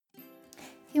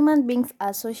Human beings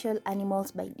are social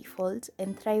animals by default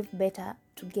and thrive better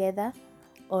together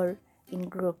or in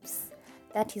groups.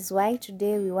 That is why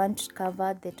today we want to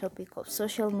cover the topic of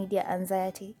social media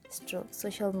anxiety /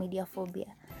 social media phobia.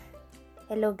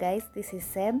 Hello guys, this is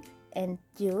Sam and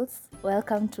Jules.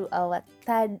 Welcome to our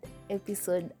third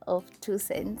episode of Two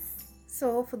Cents.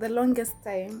 So for the longest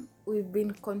time, we've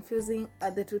been confusing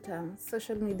the two terms,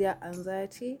 social media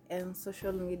anxiety and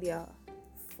social media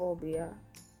phobia.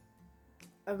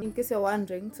 In case you're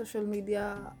wondering, social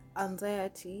media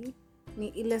anxiety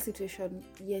ni ile situation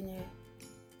yenye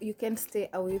you can't stay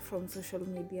away from social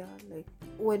media. Like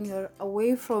when you're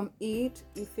away from it,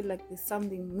 you feel like there's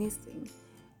something missing.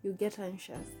 You get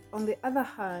anxious. On the other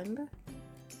hand,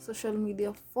 social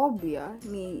media phobia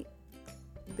ni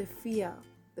the fear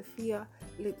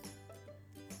like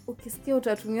ukisikia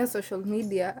utatumia social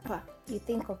media, you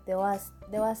think of the worst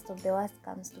of the worst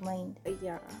comes to mind.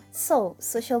 Yeah. So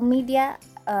social media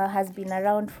has been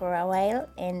around for a while,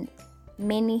 and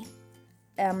many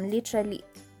literally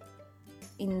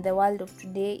in the world of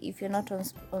today, if you're not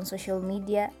on social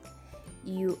media,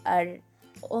 you are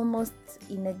almost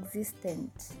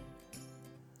inexistent.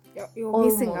 You're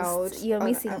missing out. You're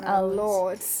missing out a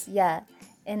lot. Yeah.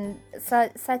 And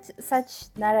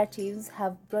such narratives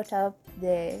have brought up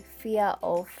the fear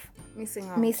of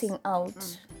missing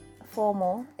out.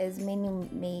 FOMO, as many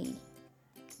may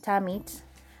term it.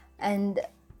 And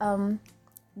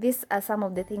these are some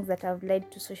of the things that have led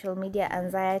to social media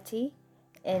anxiety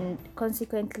and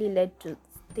consequently led to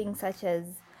things such as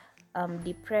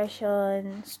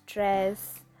depression,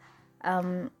 stress,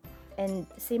 and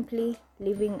simply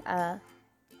living a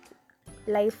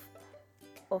life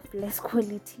of less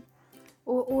quality.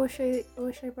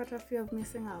 Ushaipata fear of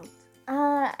missing out?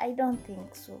 I don't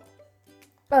think so.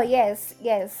 Oh yes,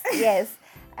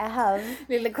 I have.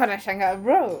 Nilikuwa nashanga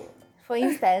bro. For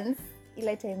instance,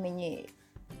 ile time yenye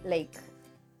like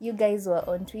you guys were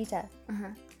on Twitter.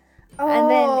 And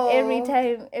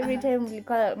then every time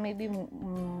mlikuwa maybe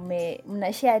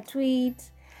mna share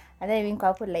tweet, and then niko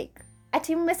hapo like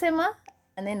ati mmesema,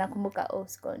 and then nakumbuka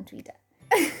siko on Twitter.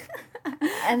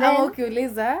 And then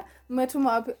ukiuliza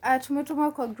umetuma wapi?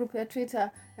 Tumetuma kwa group ya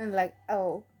Twitter, and like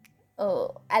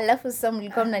alafu sasa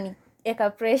mlikuwa mnaniweka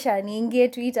pressure niingie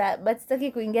Twitter, but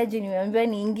sitaki kuingia juu nimeambiwa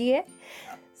niingie.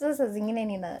 Sasa zingine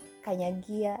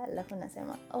ninakanyagia, alafu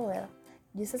nasema well,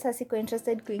 juu sasa siko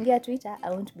interested kuingia Twitter, I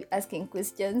won't be asking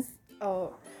questions.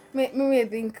 Maybe I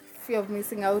think fear of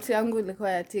missing out yangu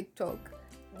ilikuwa ya TikTok.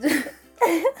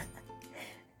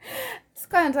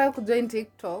 Sikuwa nataka kujoin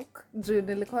TikTok juu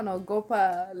nilikuwa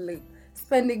naogopa like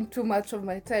spending too much of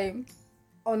my time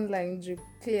online juu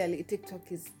clearly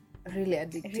TikTok is really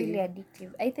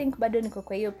addictive. I think bado niko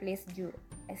kwa hiyo place juu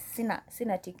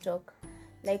sina TikTok.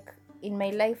 Like in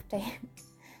my lifetime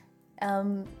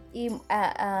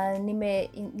nime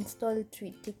install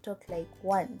TikTok like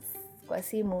once kwa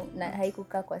simu, na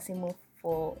haikukaa kwa simu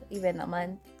for even a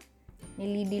month.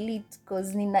 Nilidelete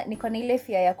because niko na ile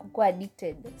fear ya kukuwa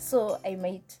addicted, so I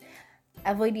might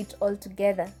avoid it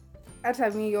altogether. Hata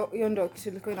mi hiyo ndio kitu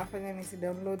ilikuwa inafanya nisi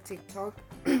download TikTok.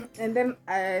 And then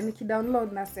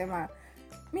nikidownload nasema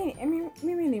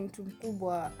mimi ni mtu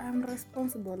mkubwa, I'm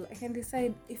responsible, I can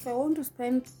decide if I want to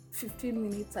spend 15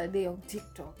 minutes a day on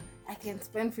TikTok, I can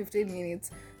spend 15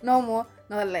 minutes, no more,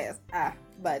 no less.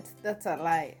 But that's a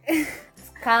lie.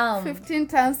 Scam. 15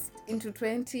 turns into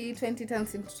 20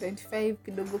 turns into 25,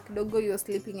 kidogo you're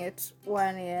sleeping at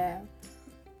 1 a.m.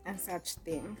 and such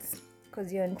things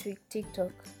because you're on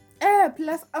TikTok.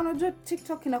 Plus unajua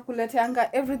TikTok inakuleteanga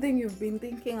everything you've been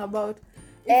thinking about.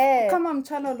 Kama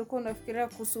mchana ulikuwa unafikiria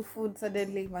kuhusu food,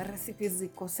 suddenly my recipes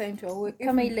ziko sent your way.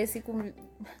 Kama ile siku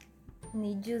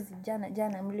ni juzi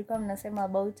jana mlikuwa mnasema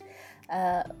about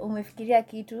umefikiria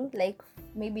kitu like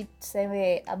maybe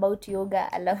tuseme about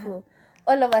yoga, alafu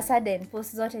all of a sudden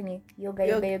post zote ni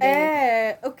yoga.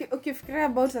 Ukifikiria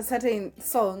about a certain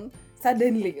song,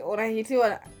 suddenly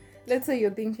unahitiwa. Let's say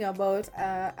you're thinking about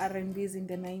R&Bs in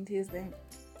the 90s, then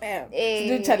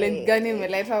do challenge gani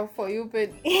umeleta for you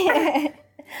page.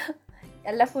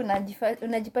 Alafu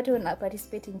unajipata una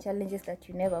participate in challenges that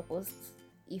you never post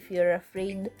if you're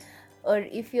afraid, or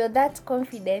if you're that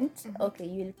confident. Okay,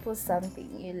 you'll post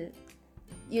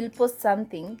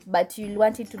something but you'll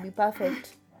want it to be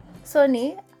perfect. So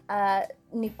ni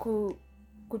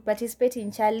participate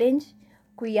in challenge,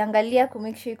 kuiangalia ku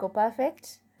make sure iko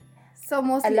perfect. So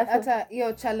mostly hata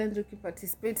hiyo challenge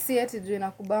ukiparticipate si eti juu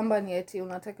inakubamba, ni eti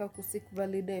unataka kuseek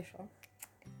validation.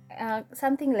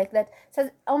 Something like that.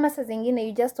 Saa zingine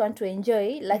you just want to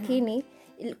enjoy, lakini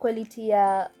quality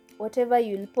ya whatever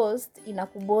you'll post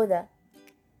inakubother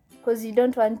because you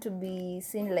don't want to be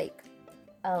seen like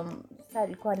Sasa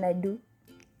alikuwa anadu.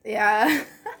 Yeah.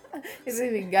 Hizi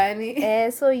ni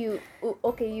gani? So you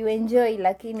enjoy,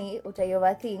 lakini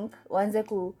overthink, uanze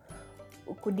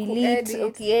kudelete,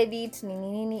 ukiedit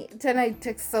nini. Tena it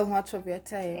takes so much of your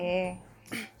time.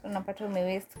 Unapata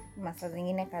umewaste masaa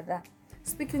zingine kadhaa.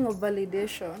 Speaking of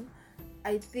validation,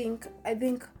 I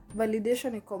think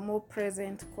validation iko more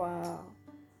present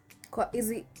kwa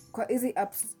easy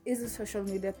apps, easy social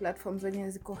media platforms zenye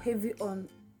ziko heavy on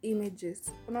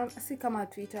images. Unaona, si kama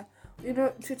Twitter. You know,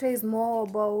 Twitter is more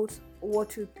about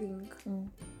what you think.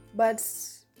 But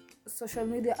social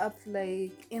media apps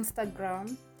like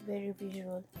Instagram, very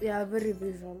visual. Yeah, very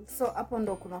visual. So hapo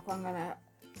ndo kuna kwanga na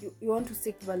you want to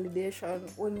seek validation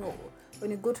when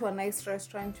you go to a nice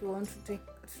restaurant. You want to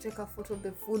take a photo of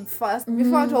the food first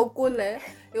before to ukule.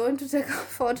 You want to take a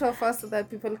photo first so that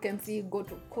people can see you go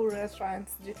to cool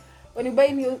restaurants. When you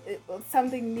buy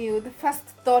something new, the first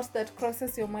thought that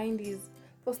crosses your mind is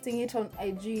posting it on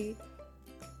IG.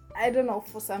 I don't know,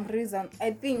 for some reason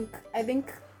I think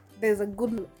there's a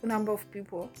good number of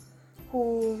people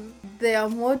who their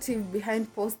motive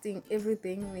behind posting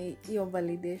everything ni your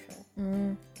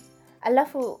validation.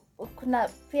 Alafu kuna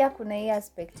hii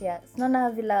aspect ya sinaona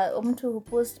vila mtu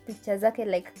hupost pictures zake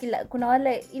like kuna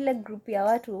wale ile group ya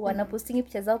watu wanaposting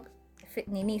pictures zao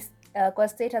nini kwa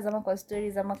status ama kwa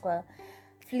stories ama kwa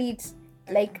fleet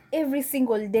like every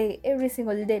single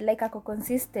day like ako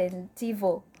consistent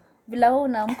hivyo. Bila wewe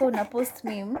unaamka unapost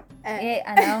meme,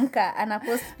 anaamka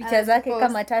anapost picha zake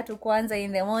kama 3 kwanza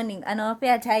in the morning,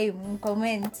 anawapea time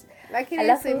comment. Lakini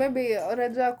alafu, maybe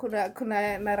unajua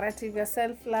kuna narrative ya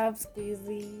self love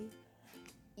squeezy.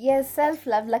 Yes, self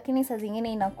love, lakini saa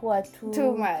zingine inakuwa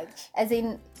too much. As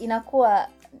in inakuwa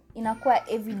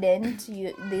evident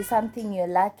there's something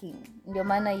you're lacking. Ndio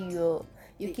maana you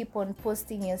keep on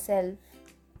posting yourself.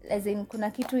 As in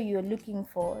kuna kitu you're looking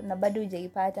for na bado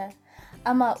hujaipata,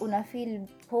 ama una feel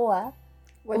poa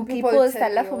ukipost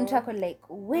alafu mtu ako like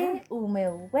we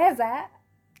umeweza,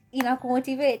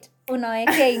 inakumotivate,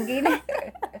 unawekea ingine.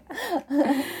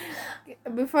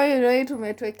 Before you know it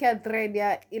umetwekea thread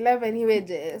ya 11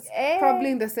 images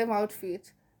probably in the same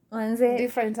outfit,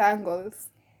 different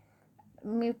angles.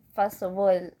 Me first of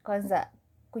all kwanza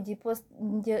kujipost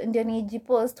ndio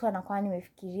nijipost wanakuwa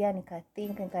nimefikiria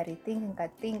nikathink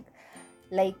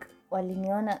like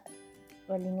waliniona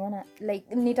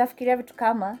like nitafikiria vitu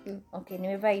kama okay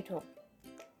nimevaa hito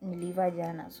nilivaa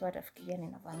jana, so atafikiria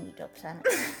ninavaa top sana.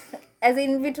 As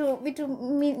in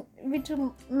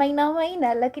vitu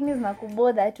maina lakini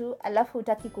zinakubodha tu, alafu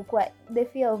utaki kukua the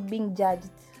fear of being judged.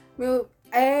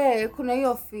 Kuna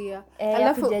hiyo fear.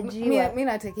 Alafu mimi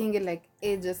na taking it like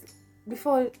ages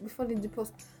before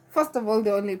nijipost. First of all,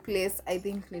 the only place I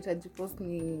think nitajipost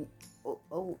ni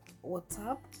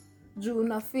WhatsApp. Juu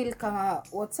na feel kama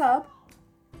WhatsApp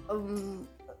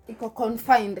iko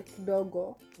confined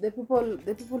kidogo. The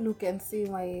people who can see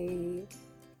my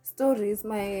stories,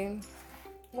 my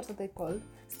what are they called,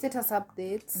 status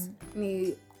updates,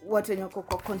 ni watu wenye kwa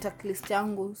contact list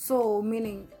yangu. So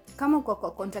meaning kama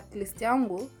kwa contact list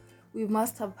yangu, we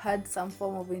must have had some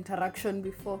form of interaction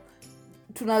before.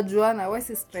 Tunajuana, wewe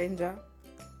si stranger.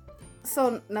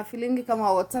 So na feeling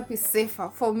kama WhatsApp is safer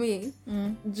for me.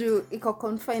 Juu iko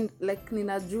confined, like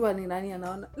ninajua ni nani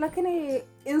anaona. Lakini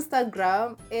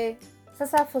Instagram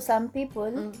sasa for some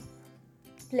people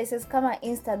places kama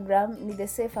Instagram ni the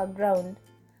safer ground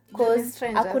because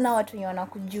hakuna watu wenye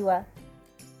wanakujua.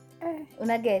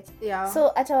 Una get? Yeah. So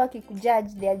hata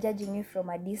wakikujudge they are judging you from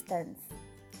a distance.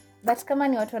 But kama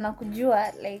ni watu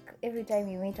wanakujua, like every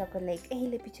time you meet wako like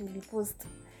ile picha ulipost.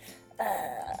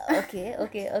 Okay.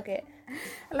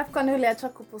 Alafu kwa nini acha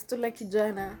kupost like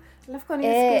kijana? Alafu kwa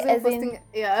nini posting?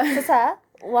 Yeah. Sasa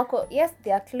wako, yes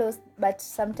they are close, but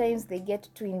sometimes they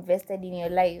get too invested in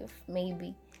your life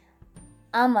maybe.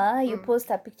 Ama you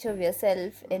post a picture of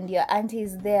yourself and your auntie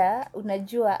is there,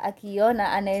 unajua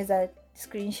akiona anaweza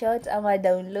screenshot ama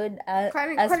download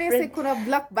kwani kuna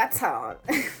black button.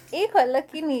 Iko,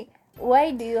 lakini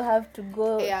why do you have to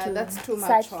go to that's too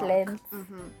such much length?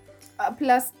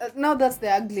 Plus now that's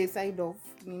the ugly side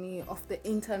of the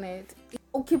internet.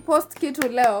 Ukipost kitu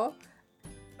leo,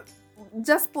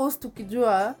 just post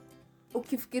ukijua,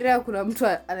 ukifikiria kuna mtu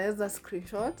anaweza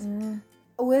screenshot,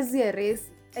 uwezi erase.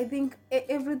 I think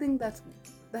everything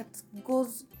that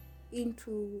goes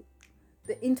into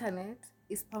the internet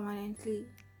is permanently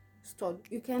stored.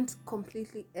 You can't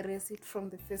completely erase it from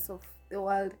the face of the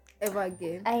world ever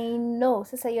again. I know.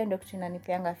 Sasa hiyo ndio kitu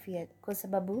inanipeanga fear kwa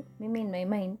sababu mimi in my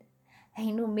mind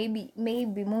I know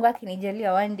maybe Mungu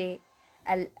akinijalia one day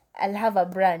I'll have a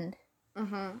brand.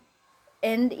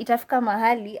 and itafika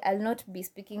mahali I'll not be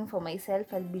speaking for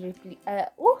myself. I'll be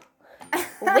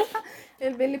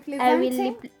You'll be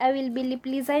representing. I will be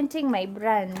representing my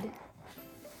brand,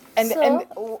 and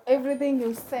everything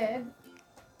you said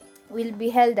will be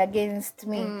held against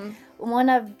me.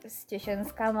 Umeona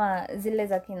situations kama zile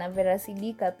za kina Vera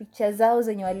Sidika, pictures zao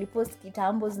zenye walipost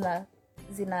kitambo zina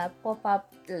pop up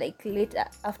like later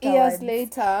afterwards, years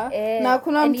later, na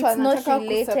kuna mtu anataka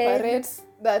kuseparate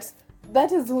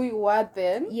that is who you are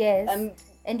then. Yes.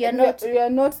 And you are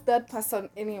not that person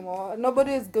anymore.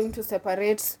 Nobody is going to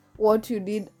separate what you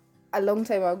did a long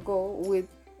time ago with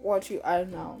what you are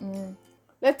now.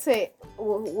 Let's say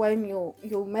when you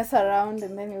mess around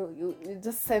and then you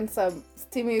just send some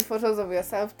steamy photos of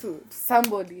yourself to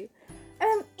somebody,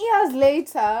 and years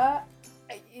later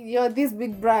you're this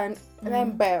big brand, and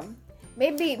then bam,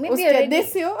 maybe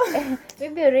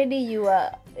already you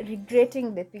are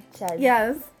regretting the pictures.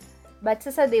 Yes, but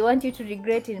sasa they want you to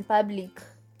regret in public.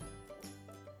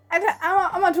 And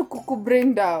I'm to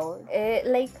bring down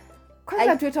like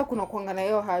kwanza Twitter kuna kuanga na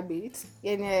hiyo habit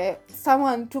yenye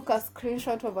someone took a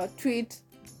screenshot of a tweet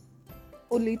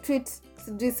uli tweet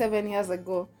 7 years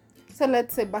ago. So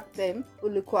let's say back then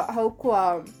ulikuwa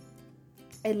haukuwa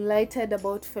enlightened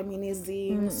about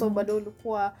feminism, so bado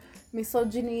ulikuwa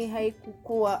misogyny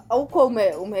haikukua, haukuwa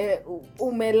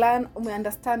ume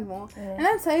understand more, and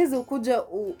then saizi ukuja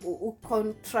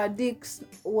contradict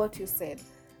what you said.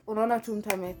 Unaona tu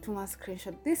mtu ametuma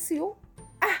screenshot, this you?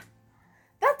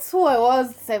 That's who I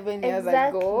was 7 years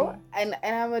ago, and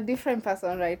I'm a different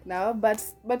person right now, but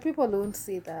people don't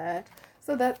see that.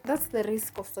 So that's the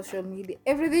risk of social media.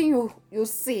 Everything you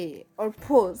see or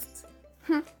post,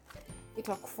 it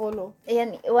will follow.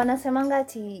 Yani wanasemanga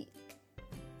ati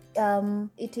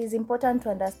it is important to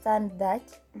understand that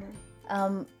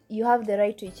you have the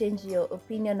right to change your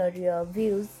opinion or your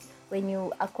views when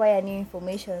you acquire new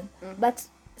information, but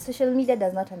social media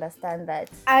does not understand that.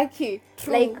 Okay,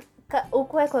 true. Like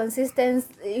ukwe consistent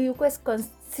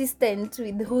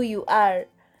with who you are,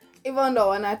 even though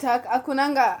wanataka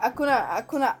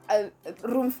hakuna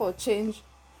room for change.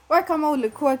 Wewe kama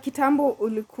ulikuwa kitambo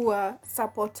ulikuwa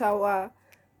supporter wa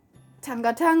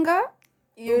Tanga,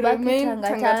 you remain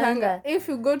Tanga. If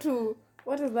you go to,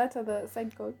 what is that other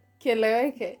side called,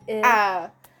 Kieleweke,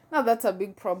 now that's a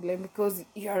big problem because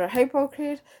you're a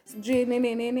hypocrite,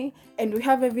 and we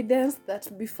have evidence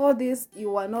that before this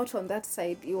you were not on that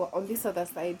side, you were on this other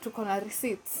side. Tuko na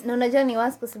receipts. Na unajua ni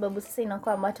wazi kwa sababu sasa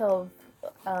inakuwa matter of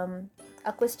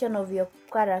a question of your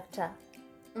character.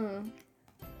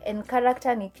 And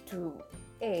character ni kitu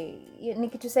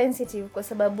sensitive kwa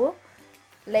sababu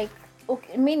like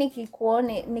mimi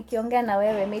nikiongea na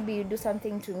wewe, maybe you do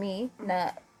something to me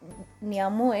na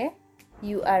niamue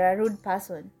you are a rude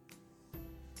person.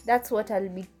 That's what I'll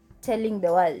be telling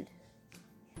the world.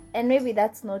 And maybe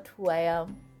that's not who I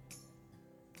am.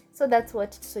 So that's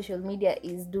what social media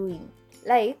is doing.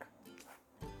 Like,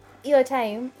 your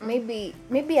time, maybe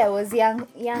I was young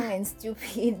and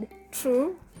stupid.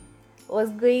 True. Was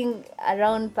going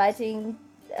around partying.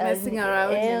 Messing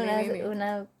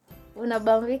around.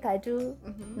 Unabambika tu.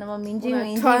 Na maminji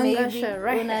maybe.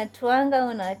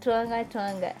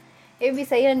 Unatwanga. Hivi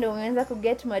sasa hiyo ndio umeanza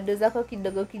kuget mado zako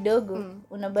kidogo.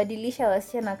 Unabadilisha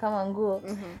wasichana kama nguo.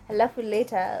 Halafu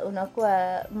later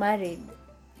unakuwa married.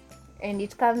 And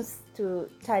it comes to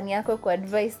turn yako ku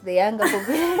advise the younger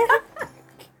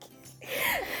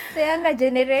the younger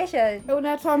generation.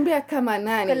 Unatuambia kama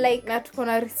nani? Like, na tuko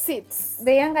na receipts.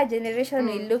 The younger generation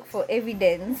will look for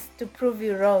evidence to prove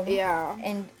you wrong. Yeah.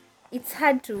 And it's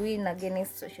hard to win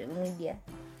against social media.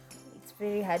 It's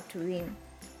very hard to win.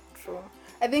 True.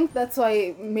 I think that's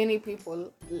why many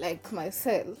people like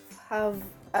myself have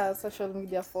a social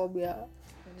media phobia.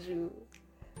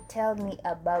 Tell me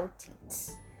about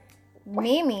it.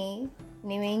 Mimi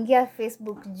nimeingia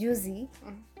Facebook juzi.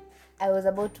 I was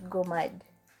about to go mad.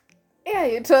 Yeah,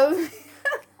 you told me.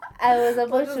 I was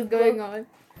about to go. Going on?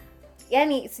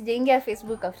 Yani sijaingia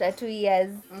Facebook after 2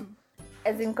 years.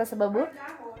 As in kwa sababu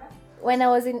when I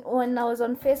was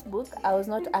on Facebook, I was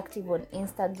not active on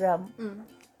Instagram.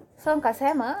 So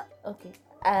nikasema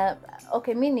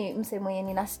okay, mimi mse mwenye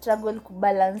nina struggle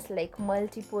kubalance like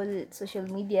multiple social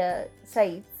media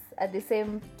sites at the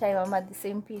same time, I'm at the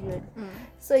same period.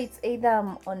 So it's either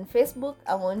I'm on Facebook,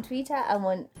 I'm on Twitter, I'm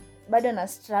on, bado na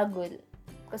struggle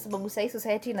kwa sababu sai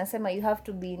society inasema you have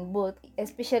to be in both,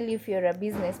 especially if you're a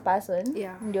business person.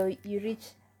 Yeah. Ndio you reach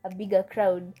a bigger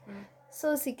crowd.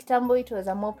 So si kitambo it was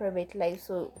a more private life,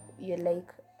 so you're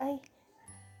like I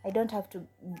don't have to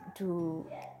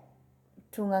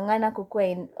tungangana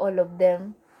kukua in all of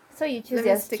them. So you choose Let me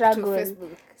your stick to struggle.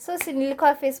 Facebook. So si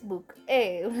nilikuwa Facebook.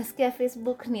 Unasikia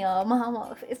Facebook ni ya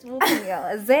mama, Facebook ni ya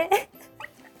wazee.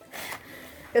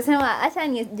 Kasema acha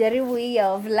nijaribu hii ya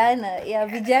wavulana, ya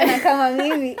vijana kama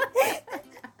mimi.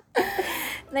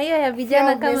 Na hiyo ya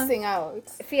vijana kama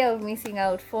fear of missing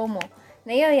out, FOMO.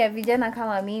 Na hiyo ya vijana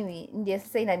kama mimi ndio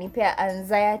sasa inanipea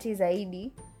anxiety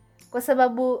zaidi, kwa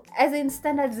sababu as in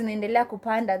standards zinaendelea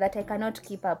kupanda that I cannot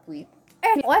keep up with.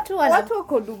 Watu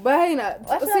wako Dubai na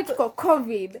sisi tuko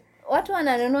COVID. Watu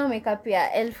wananunua makeup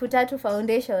ya 3,000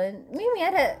 foundation. Mimi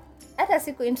hata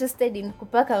siku interested in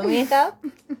kupaka makeup.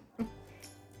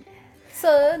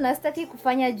 So nastaki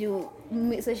kufanya juu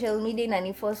social media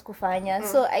inaniforce kufanya.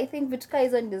 So I think vitu kama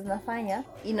hizo ndio zinafanya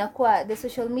inakuwa the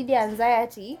social media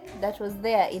anxiety that was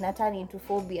there ina turn into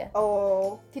phobia.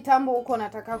 Kitambo uko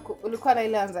nataka ulikuwa na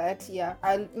ile anxiety ya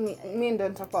mimi ndo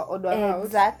nitakuwa odd one out.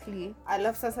 Exactly.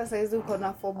 Alafu sasa hizi uko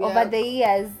na phobia. Over the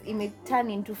years ime turn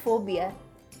into phobia.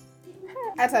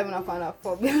 Hata mimi nakuwa na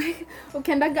phobia.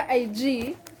 Ukiendaga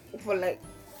IG for like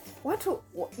watu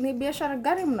ni biashara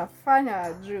gani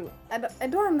mnafanya juu? I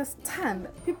don't understand.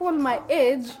 People my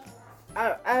age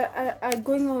are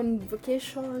going on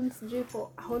vacations for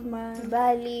a whole month.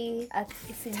 Bali, at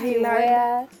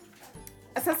Thailand.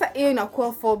 Sasa hiyo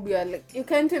inakuwa phobia. Like you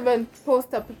can't even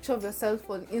post a picture of yourself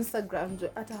on Instagram juu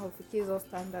hata haufikii hizo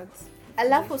standards.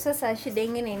 Alafu sasa shida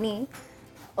ingine ni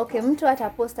okay, mtu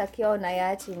atapost akiwa na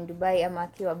yacht in Dubai ama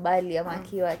akiwa Bali ama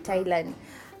akiwa Thailand.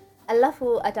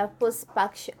 Alafu atapost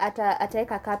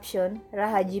ataweka caption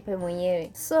raha jipe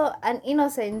mwenyewe. So an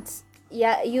innocent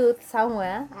youth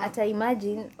somewhere ata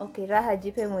imagine okay, raha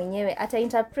jipe mwenyewe, ata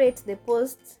interpret the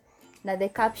post na the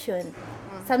caption.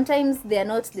 Sometimes they are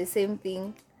not the same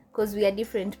thing because we are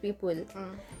different people.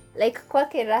 Like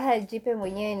kwake raha jipe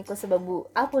mwenyewe ni kwa sababu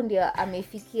hapo ndio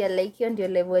amefikia, like hiyo ndio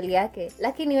level yake.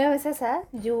 Lakini wewe sasa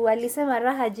juu alisema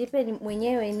raha jipe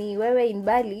mwenyewe ni wewe in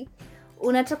Bali,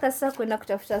 unatoka sasa kwenda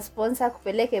kutafuta sponsor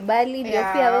kupeleke Bali ndio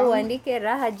pia wewe uandike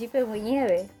raha jipe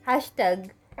mwenyewe.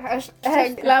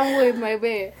 Lamu with my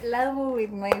bae. Lamu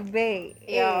with my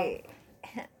bae.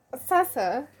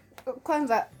 Sasa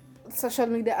kwanza social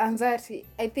media anxiety,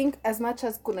 I think as much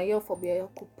as kuna hiyo phobia ya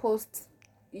kupost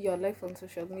your life on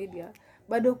social media,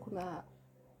 bado kuna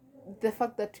the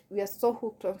fact that we are so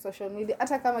hooked on social media.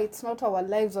 Hata kama it's not our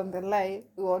lives on the line,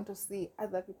 we want to see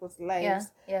other people's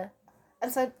lives. Yeah.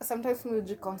 And so sometimes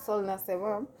we console na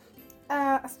sema,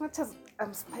 as much as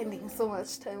I'm spending so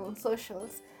much time on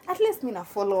socials, at least me na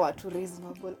follow watu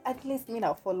reasonable. At least me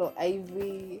na follow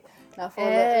Ivy, na follow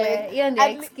like hiyo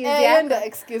ndio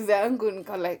excuse yangu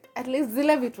niko like at least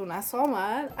zile vitu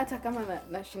nasoma hata kama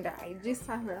nashinda IG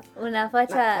sana.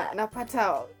 Unapata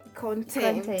napata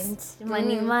content.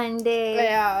 Money Monday.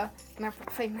 Yeah, na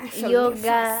financial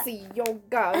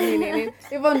yoga nini.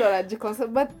 Even though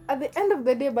najiconsole, but at the end of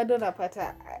the day bado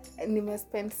napata nime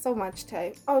spend so much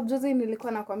time. Juzi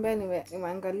nilikuwa nakwambia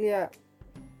nimeangalia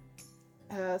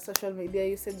social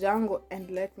media usage yangu, and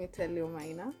let me tell you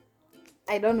Maina,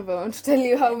 I don't even want to tell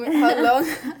you how long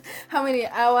how many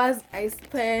hours I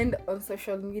spend on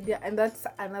social media, and that's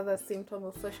another symptom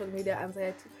of social media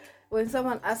anxiety. When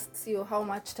someone asks you how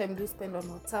much time do you spend on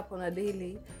WhatsApp on a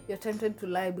daily, you're tempted to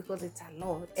lie because it's a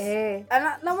lot.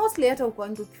 And mostly hata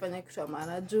ukwangi ukifanya kitu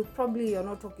maana, probably you're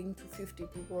not talking to 50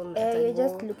 people. You're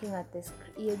just looking at the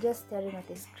screen. You're just staring at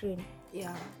the screen.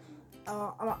 Yeah.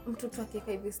 Mtu tu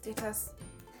akiweka hivi status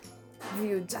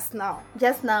view just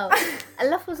now.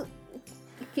 Alafu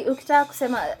ukitaka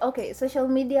kusema okay, social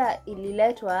media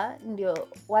ililetwa ndio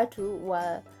watu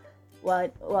wa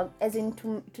as in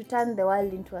to turn the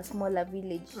world into a smaller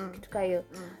village, kitu kayo.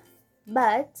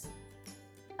 But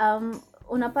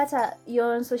unapata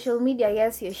you're on social media,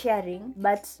 yes you're sharing,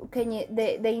 but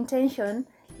the intention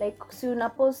like si una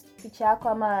post picha yako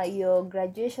ama your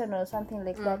graduation or something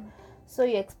like that, so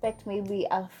you expect maybe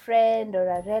a friend or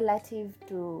a relative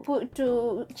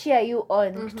to cheer you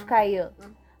on, kitu kayo.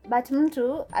 But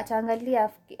mtu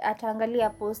ataangalia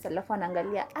post alafu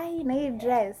anaangalia na hii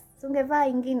dress ungevaa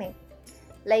ingine,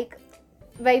 like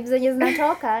vibes zenye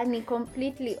zinatoka ni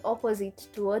completely opposite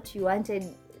to what you wanted.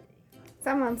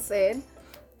 Someone said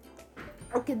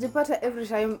ukijipata every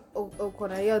time uko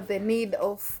na hiyo the need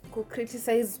of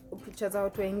criticize picha za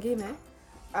watu wengine,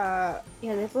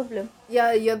 you're the problem.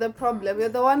 You're the problem.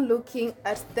 You're the one looking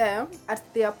at them, at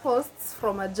their posts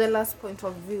from a jealous point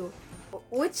of view,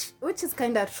 which is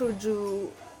kind of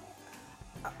true.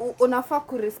 Unafaa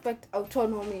ku respect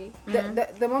autonomy.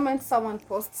 The moment someone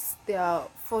posts their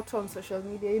photo on social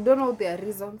media, you don't know their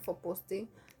reason for posting,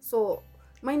 so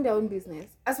mind their own business.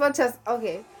 As much as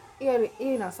okay, here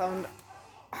ina sound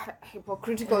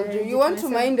hypocritical juu you want to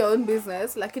mind your own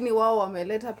business lakini wao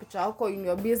wameleta picha yako in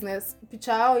your business,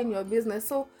 picha yao in your business,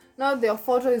 so now their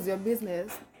photo is your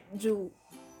business juu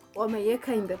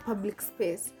wameiweka in the public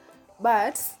space.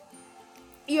 But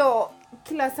hiyo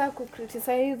kila saa ku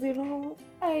criticize, you know,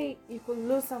 you could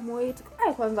lose some weight.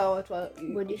 Kwanza watu wa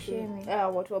body shaming.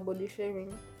 Watu wa body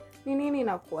shaming ni nini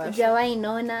inakuwa? Jawai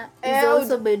naona is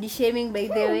also body shaming by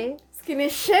the way. Skinny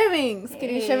shaming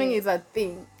shaming is a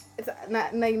thing. It's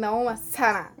na inauma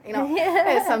sana, you know.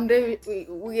 Someday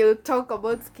we'll talk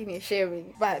about skinny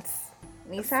shaming, but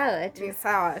ni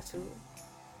sawa tu.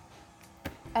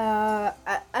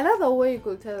 Another way you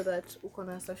could tell that uko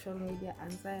na social media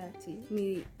anxiety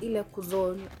ni ile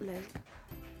kuzone, like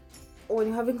when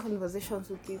you're having conversations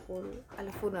with people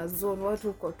alafu na zone, watu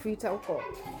uko Twitter uko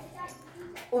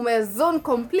umezone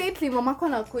completely, mamako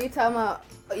anakuita ama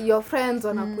your friends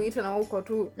wanakuita na uko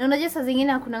tu. Na unajua saa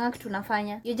zingine hakuna kitu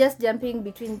unafanya, you're just jumping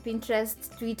between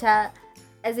Pinterest, Twitter,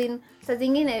 as in saa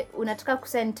zingine unataka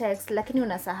kusend text lakini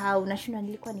unasahau, unashindwa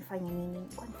nilikuwa nifanye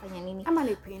nini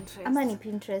ama ni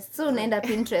Pinterest. So unaenda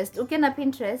Pinterest. Ukienda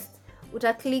Pinterest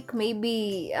uta-click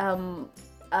maybe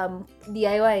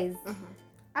DIYs.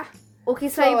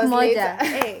 Ukiswipe moja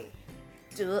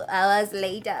 2 hours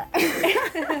later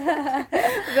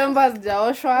Gamba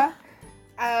zijaoshwa.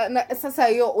 Sasa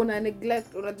hiyo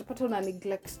unajipata una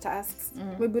neglect tasks.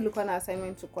 Maybe ulikuwa na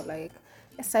assignment uko like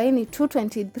sasa ni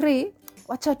 2:23,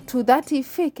 wacha 2:30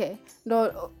 ifike.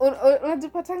 Ndo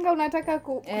unajipatanga unataka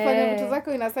kufanya vitu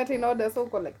zako in a certain order, so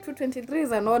uko like 2:23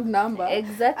 is an odd number.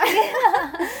 Exactly.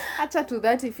 Acha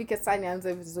 2:30 ifike saa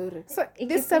nianze vizuri. So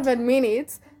this 7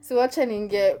 minutes si wacha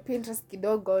niingie Pinterest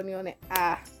kidogo nione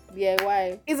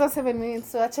DIY. Hizo 7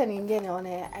 minutes so acha niingie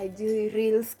nione IG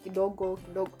reels kidogo.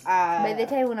 By the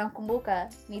time unakumbuka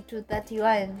ni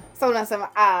 2:31. So unasema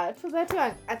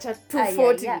 2:31 acha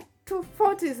 2:40.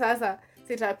 2:40 sasa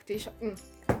sitapitisha.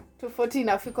 2:40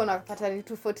 inafika unapata ni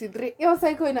 2:43. Hiyo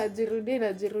cycle inajirudia.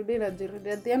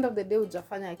 At the end of the day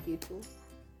hujafanya kitu.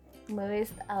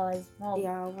 Waste hours more.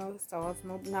 Waste hours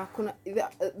more. Na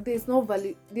there's no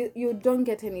value. You don't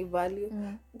get any value.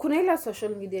 Kuna ile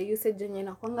social media usage yenye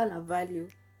inakuanga na value.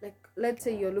 Like let's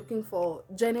say you're looking for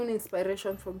genuine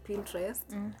inspiration from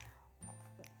Pinterest.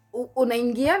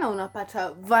 Unaingia na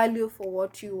unapata value for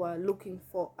what you are looking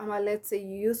for. Ama let's say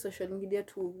you use social media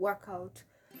to work out.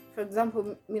 For example,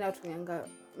 mimi natumianga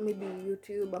maybe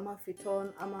YouTube ama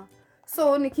Fiton ama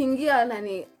so nikiingia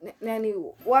nani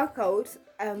workout,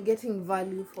 I'm getting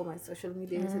value for my social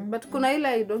media usage. But kuna ile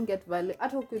I don't get value.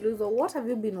 Hata ukiulizwa what have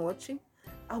you been watching,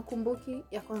 aukumbuki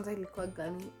ya kwanza ilikuwa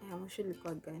gani, ya mwisho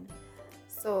ilikuwa gani.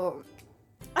 So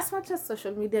as much as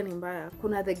social media ni mbaya,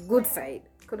 kuna the good side.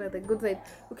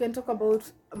 We can talk about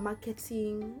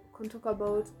marketing, we can talk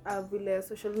about vile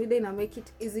social media ina make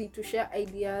it easy to share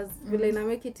ideas, vile ina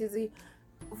make it easy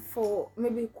for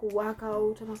maybe ku work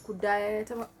out ama ku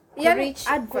diet ama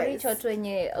reach watu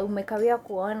wenye umekawia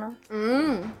kuona.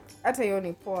 Hata hiyo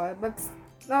ni poa, but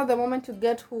now the moment you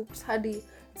get hooked hadi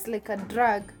it's like a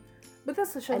drug,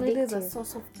 because social media is a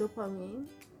source of dopamine.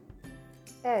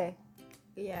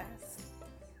 Yes.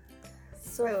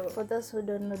 So for those who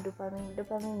don't know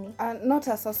dopamine not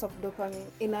a source of dopamine.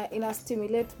 Ina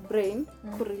stimulate brain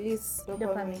to release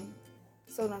dopamine.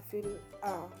 So una feel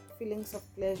feelings of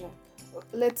pleasure.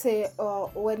 Let's say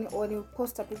when you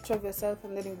post a picture of yourself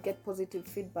and then you get positive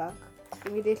feedback,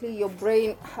 immediately your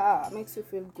brain makes you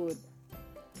feel good.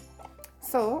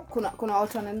 So kuna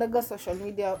watu wanaendaga social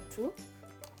media too.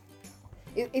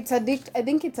 I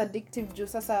think it's addictive juu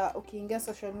sasa ukiingia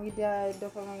social media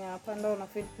dopamine inapanda, una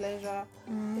feel pleasure,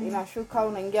 inashuka,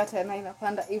 unaingia tena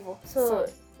inapanda hivyo. So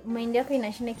mind yako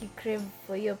inashinda crave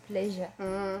for your pleasure.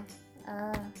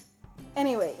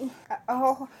 Anyway,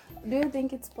 do you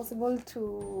think it's possible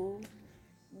to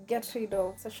get rid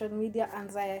of social media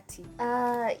anxiety?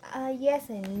 Yes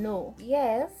and no.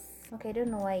 Yes. Okay, I don't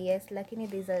know why yes. Lakini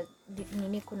there's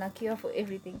kuna cure for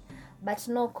everything. But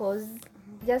no, cause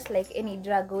just like any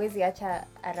drug, huwezi acha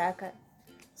haraka.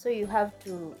 So you have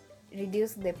to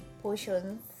reduce the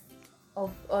portions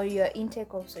or your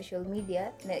intake of social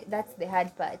media. That's the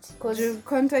hard part. Because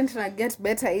content na get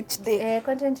better each day.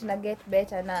 Content na get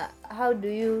better. Now, how do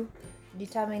you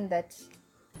determine that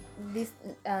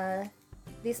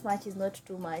this much is not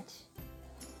too much?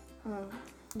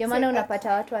 Ndio maana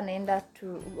unapata watu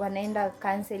wanaenda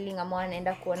counseling ama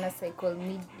wanaenda kuona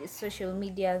social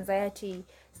media anxiety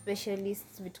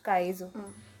specialists vitu kama hizo.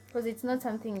 Because it's not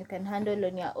something you can handle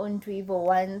on your own to even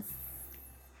once.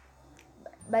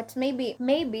 But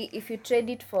maybe if you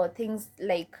trade it for things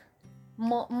like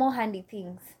more handy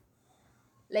things.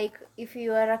 Like if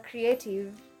you are a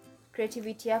creative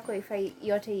creativity yako ifai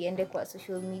yote iende kwa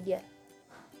social media.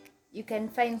 You can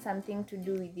find something to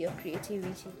do with your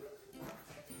creativity.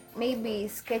 Maybe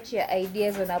sketch your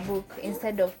ideas on a book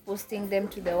instead of posting them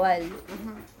to the world.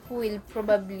 Who will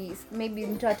probably, maybe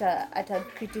mtu ata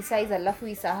criticize alafu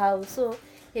isahau. So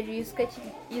you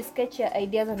sketch your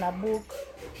ideas on a book,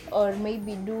 or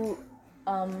maybe do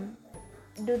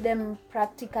them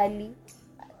practically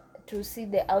to see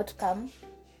the outcome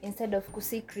instead of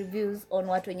kuseek reviews on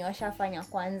watu wenye washafanya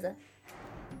kwanza.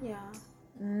 Yeah.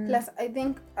 Plus I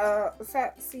think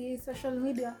see social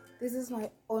media, this is my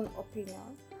own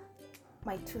opinion,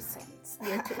 my 2 cents.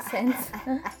 Your 2 cents.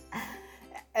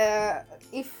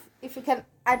 If you can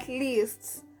at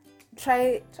least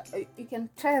try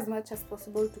as much as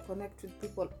possible to connect with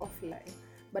people offline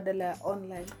badala ya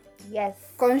online. Yes,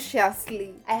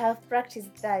 consciously. I have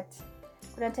practiced that.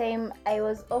 Kuna time I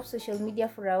was off social media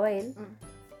for a while.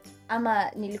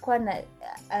 Ama nilikuwa na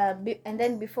and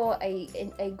then before I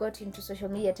got into social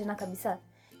media tena kabisa,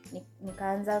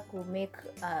 nikaanza ku make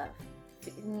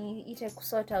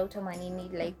kusort out ama nini,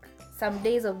 like some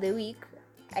days of the week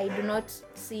I do not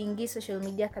siingi social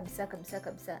media kabisa.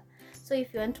 So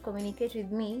if you want to communicate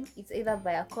with me, it's either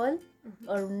via call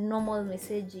or normal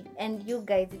messaging. And you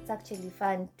guys, it's actually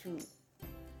fun to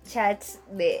chat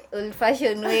the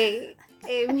old-fashioned way.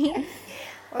 Amy.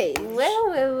 Hey.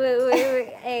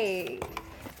 Wait. Hey.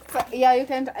 So, yeah, you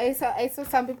can. I saw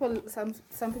some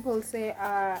people say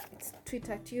it's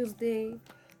Twitter Tuesday,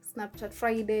 Snapchat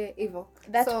Friday, Evo.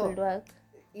 That could work.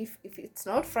 If it's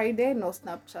not Friday, no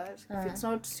Snapchat. If it's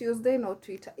not Tuesday, no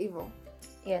Twitter, Evo.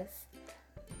 Yes.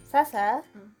 Sasa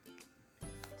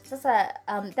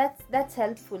that's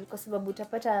helpful kwa sababu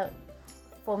utapata,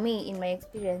 for me in my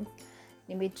experience,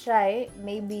 try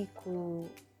maybe ku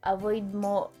avoid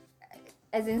more,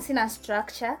 as in sina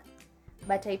structure,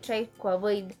 but I try to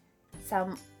avoid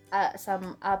some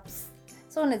apps.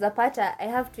 So unaweza pata I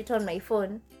have Twitter on my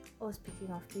phone. Oh,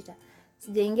 speaking of Twitter,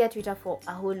 sijaingia Twitter for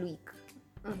a whole week.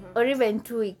 Or even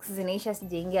 2 weeks zinaisha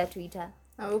sijaingia Twitter.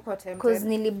 Because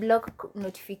nili block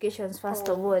notifications first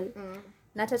of all.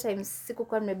 Na hata times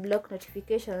sikukuwa nimeblock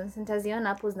notifications, nitaziona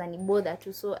hapo zinanibother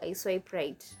tu, so I swipe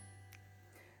right.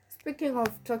 Speaking of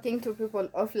talking to people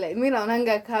offline, mimi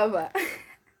naonanga kama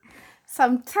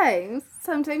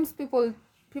sometimes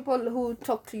people who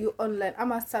talk to you online,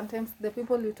 ama sometimes the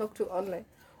people you talk to online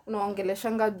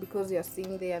unaongeleshanga because you're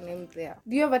seeing their name there.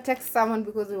 Do you ever text someone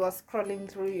because you were scrolling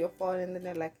through your phone and then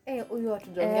you're like, hey, huyu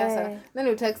hatujaongea sana, then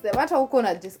you text them, hata huko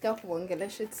unajisikia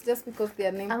kuongelesha, it's just because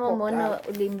their name ama umeona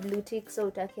ulimblue tick, so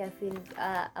utaki feel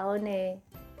aone,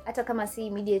 hata kama si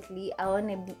immediately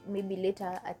aone maybe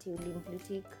later ati ulimblue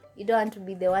tick. You don't want to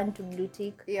be the one to blue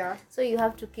tick. Yeah, so you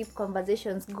have to keep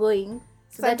conversations going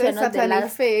so sometimes that you're not the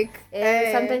last fake.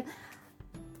 Sometimes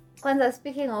kwanza,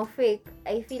 speaking of fake,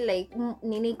 I feel like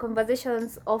nini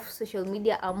conversations off social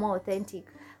media are more authentic.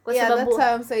 Kwa sababu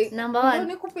number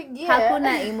one,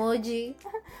 hakuna emoji.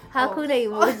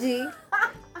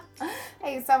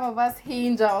 Hey, some of us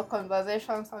hinge our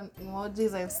conversations on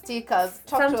emojis and stickers.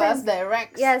 Talk to us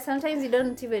direct. Yeah, sometimes you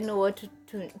don't even know what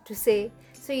to say.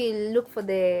 So you look for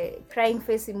the crying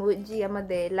face emoji or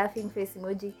the laughing face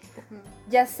emoji.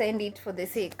 Just send it for the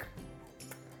sake.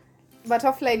 But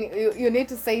offline, you need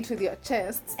to say it with your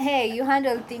chest. Hey, you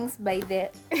handle things by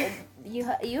the you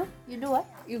do what?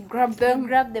 You grab them. You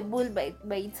grab the bull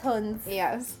by its horns.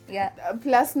 Yes. Yeah.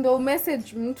 Plus, no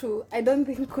message mtu. I don't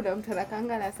think kuna mtu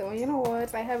anakanga na sema, you know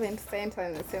what? I haven't sent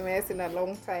an SMS in a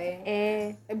long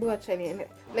time. Ebu acha niende.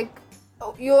 Like,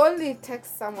 you only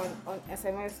text someone on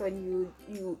SMS when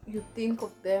you think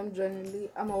of them genuinely,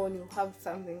 ama when you have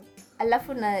something.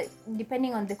 Alafu na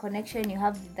depending on the connection you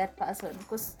have with that person,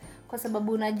 because kwa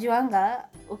sababu unajuanga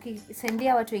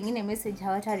ukisendia watu wengine message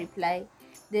hawata reply,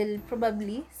 they'll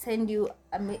probably send you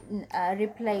a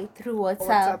reply through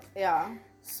WhatsApp. Yeah.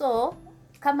 So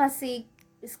kama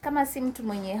si mtu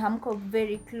mwenye hamko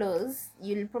very close,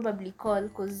 you'll probably call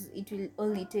because it will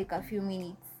only take a few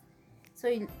minutes. So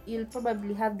you'll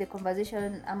probably have the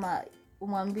conversation, ama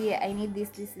umwambie I need this.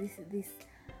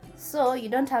 So you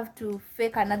don't have to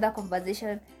fake another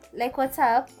conversation. Like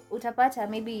WhatsApp, utapata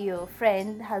maybe your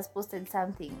friend has posted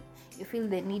something. You feel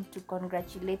the need to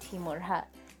congratulate him or her.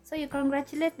 So you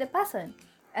congratulate the person.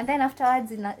 And then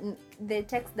afterwards, in the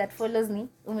text that follows ni,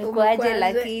 umekuaje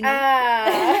lakini.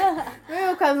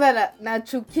 Mimi kwanza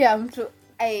nachukia mtu.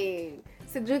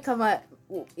 Sijui kama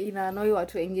inaanoi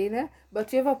watu wengine,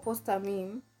 but you ever post a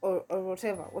meme or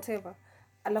whatever.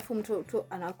 Alafu mtu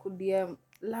anakudia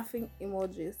laughing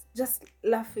emojis, just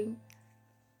laughing,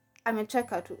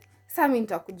 amecheka tu. Sasa mimi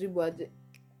nitakujibu aje?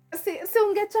 si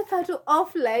ungecheka tu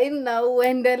offline na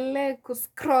uendelee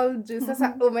kuscroll juu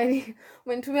sasa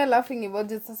umenitumia laughing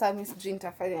emojis, sasa mi sijui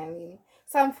nitafanya nini.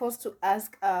 So I'm forced to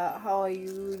ask how are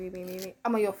you, nini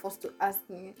ama you're forced to ask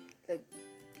me, like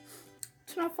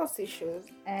tuna force issues.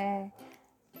 And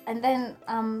then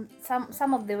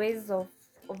some of the ways of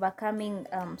overcoming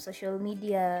social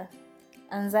media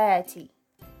anxiety,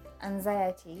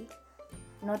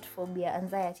 not phobia,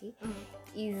 anxiety,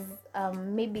 is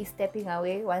maybe stepping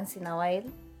away once in a while.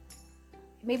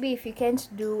 Maybe if you can't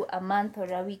do a month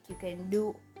or a week, you can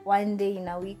do one day in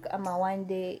a week ama one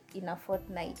day in a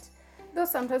fortnight. Though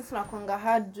sometimes tunakwanga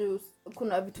hard juu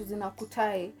kuna vitu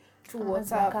zinakutai to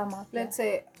WhatsApp. Let's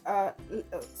say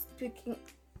speaking,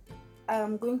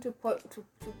 I'm going to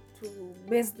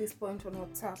base this point on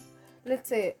WhatsApp. Let's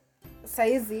say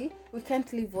saizi we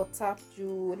can't leave WhatsApp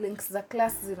juu links za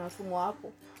class zinatumwa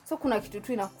hapo, so kuna kitu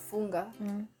tu inakufunga.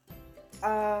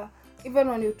 Even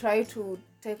when you try to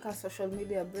take a social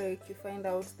media break, you find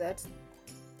out that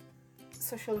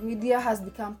social media has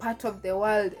become part of the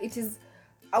world. It is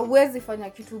awezi fanya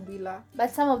kitu bila. But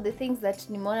some of the things that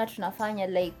nimeona tunafanya,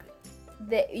 like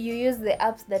you use the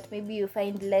apps that maybe you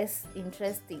find less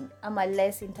interesting ama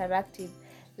less interactive.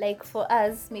 Like for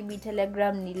us, maybe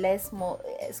Telegram ni less more,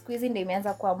 squeezing ndio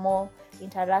imeanza kwa more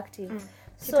interactive.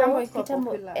 So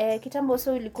kitambo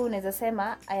so ilikuwa unaweza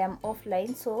sema I am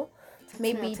offline, so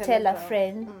maybe tell a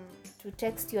friend to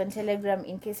text you on Telegram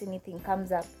in case anything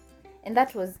comes up. And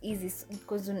that was easy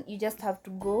because you just have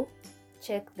to go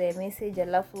check the message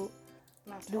alafu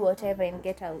do whatever and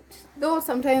get out. Though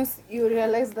sometimes you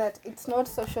realize that it's not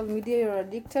social media you're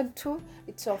addicted to,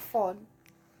 it's your phone.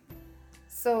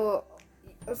 So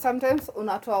sometimes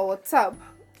unatoa WhatsApp,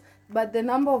 but the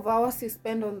number of hours you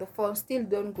spend on the phone still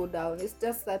don't go down. It's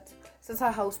just that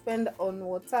sasa how spend on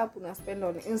WhatsApp una spend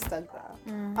on Instagram.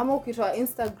 Ama ukitoa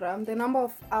Instagram, the number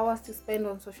of hours you spend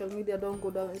on social media don't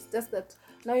go down. It's just that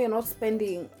now you're not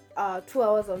spending 2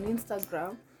 hours on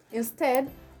Instagram. Instead,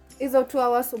 hizo 2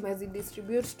 hours umezi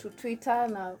distribute to Twitter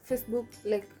na Facebook,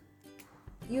 like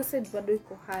usage bado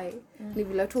iko high. Ni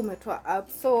vile tu umetoa app.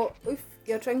 So if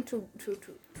you're trying to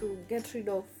get rid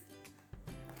of,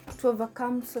 to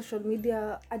overcome social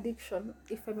media addiction,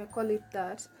 if I may call it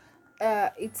that,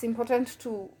 it's important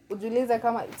to ujulize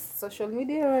kama it's social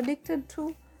media you're addicted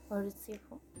to or it's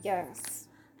evil. Yes.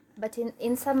 But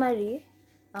in summary,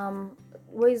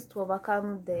 ways to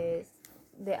overcome the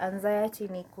anxiety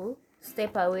niku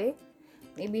step away,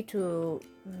 maybe to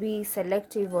be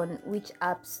selective on which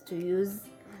apps to use,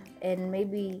 and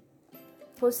maybe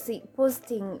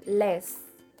posting less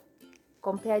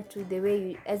compared to the way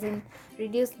you, as in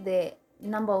reduce the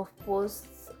number of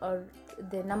posts or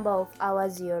the number of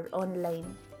hours you're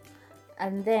online.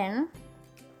 And then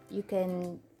you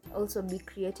can also be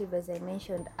creative, as I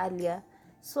mentioned earlier.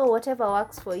 So whatever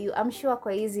works for you, I'm sure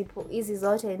kwa hizi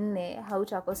zote nne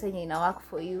hautakosa yenye ina work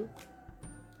for you.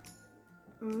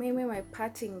 Maybe my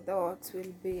parting thoughts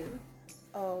will be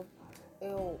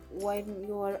when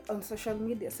you are on social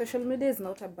media is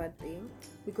not a bad thing,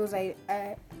 because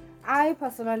I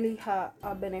personally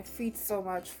benefit so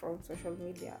much from social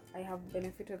media. I have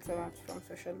benefited so much from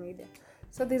social media.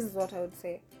 So this is what I would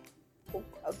say.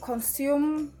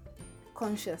 Consume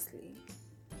consciously.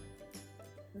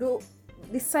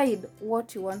 Decide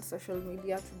what you want social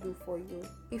media to do for you.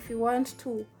 If you want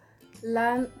to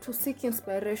learn to seek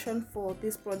inspiration for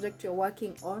this project you're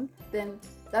working on, then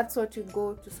that's what you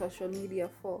go to social media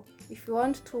for. If you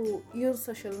want to use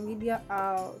social media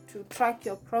to track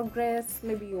your progress,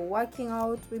 maybe you're working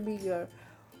out, maybe you're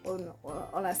on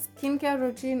a skincare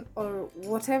routine or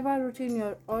whatever routine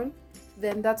you're on,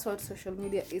 then that's what social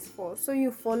media is for. So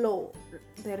you follow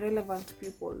the relevant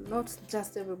people, not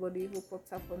just everybody who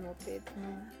pops up on your page.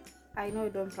 I know you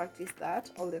don't practice that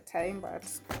all the time, but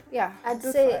yeah, I'd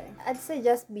say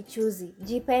just be choosy.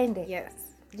 Jipende. Yes.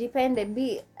 Jipende,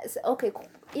 be okay.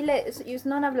 Ile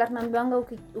unaona vile tunaambiwanga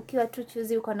ukiwa tu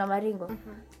choosy uko na maringo.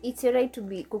 It's your right to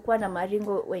be kukuwa na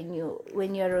maringo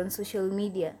when you're on social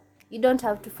media. You don't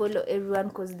have to follow everyone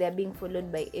because they're being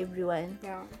followed by everyone.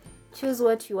 Yeah. Choose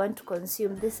what you want to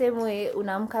consume. The same way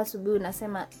unaamka asubuhi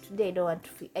unasema today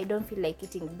I don't feel like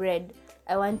eating bread.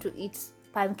 I want to eat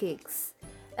pancakes.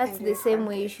 That's the same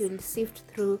way you should sift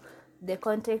through the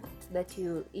content that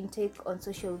you intake on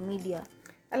social media.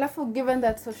 Alafu, given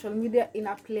that social media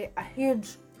play a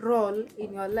huge role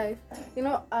in your life,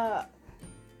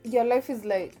 your life is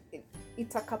like,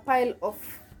 it's a pile of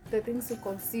the things you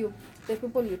consume, the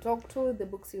people you talk to, the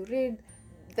books you read,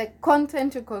 the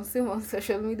content you consume on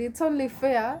social media. It's only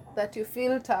fair that you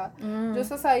filter.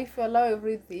 Just as if you allow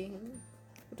everything,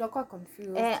 utakuwa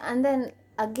confused. And then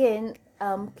again,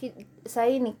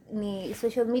 sahi ni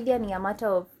social media ni a matter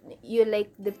of you're like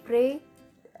the prey,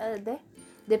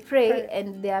 the prey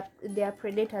and there are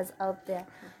predators out there.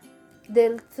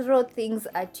 They'll throw things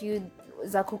at you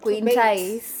za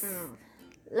kukuentice.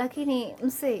 Lakini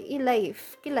mse hii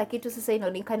life kila kitu sasa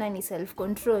inaonekana ni self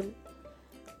control,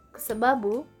 kwa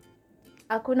sababu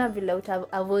hakuna vile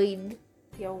avoid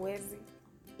ya uwezi.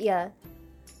 Yeah,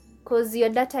 cause your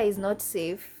data is not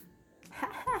safe.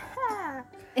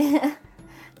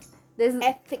 There's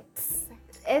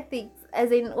ethics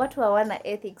as in watu hawana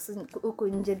ethics huku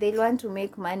nje. They want to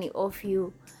make money off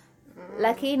you.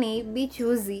 Lakini be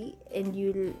choosy and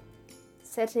you'll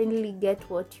certainly get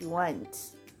what you want.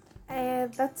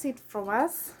 That's it from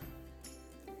us.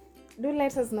 Do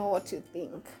let us know what you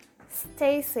think.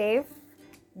 Stay safe.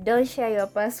 Don't share your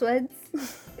passwords.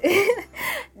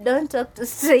 Don't talk to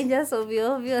strangers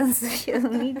ovyo on social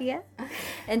media.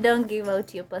 And don't give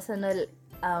out your personal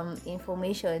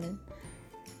information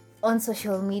on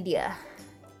social media.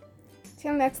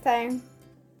 Till next time.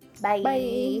 Bye.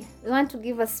 Bye. We want to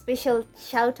give a special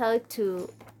shout out to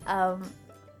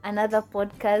another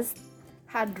podcast,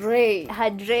 Hadray.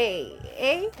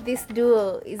 This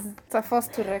duo is the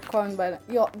first to reckon, but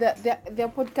their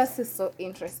podcast is so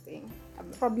interesting.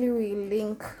 Probably we'll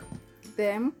link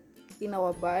them in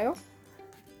our bio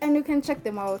and you can check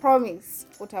them out. Promise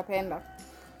utapenda.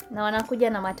 Na wanakuja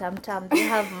na matamtam. They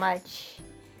have much.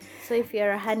 So if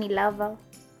you're a honey lover,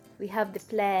 we have the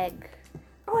plague.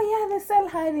 Oh yeah, they sell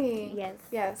honey.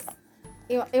 Yes.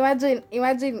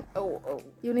 Imagine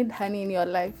you need honey in your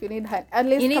life. You need honey. At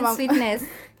least you need sweetness.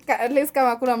 At least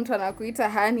kama kuna mtu anakuita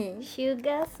honey.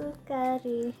 Sugar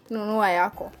sukari. Nunua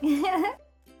yako.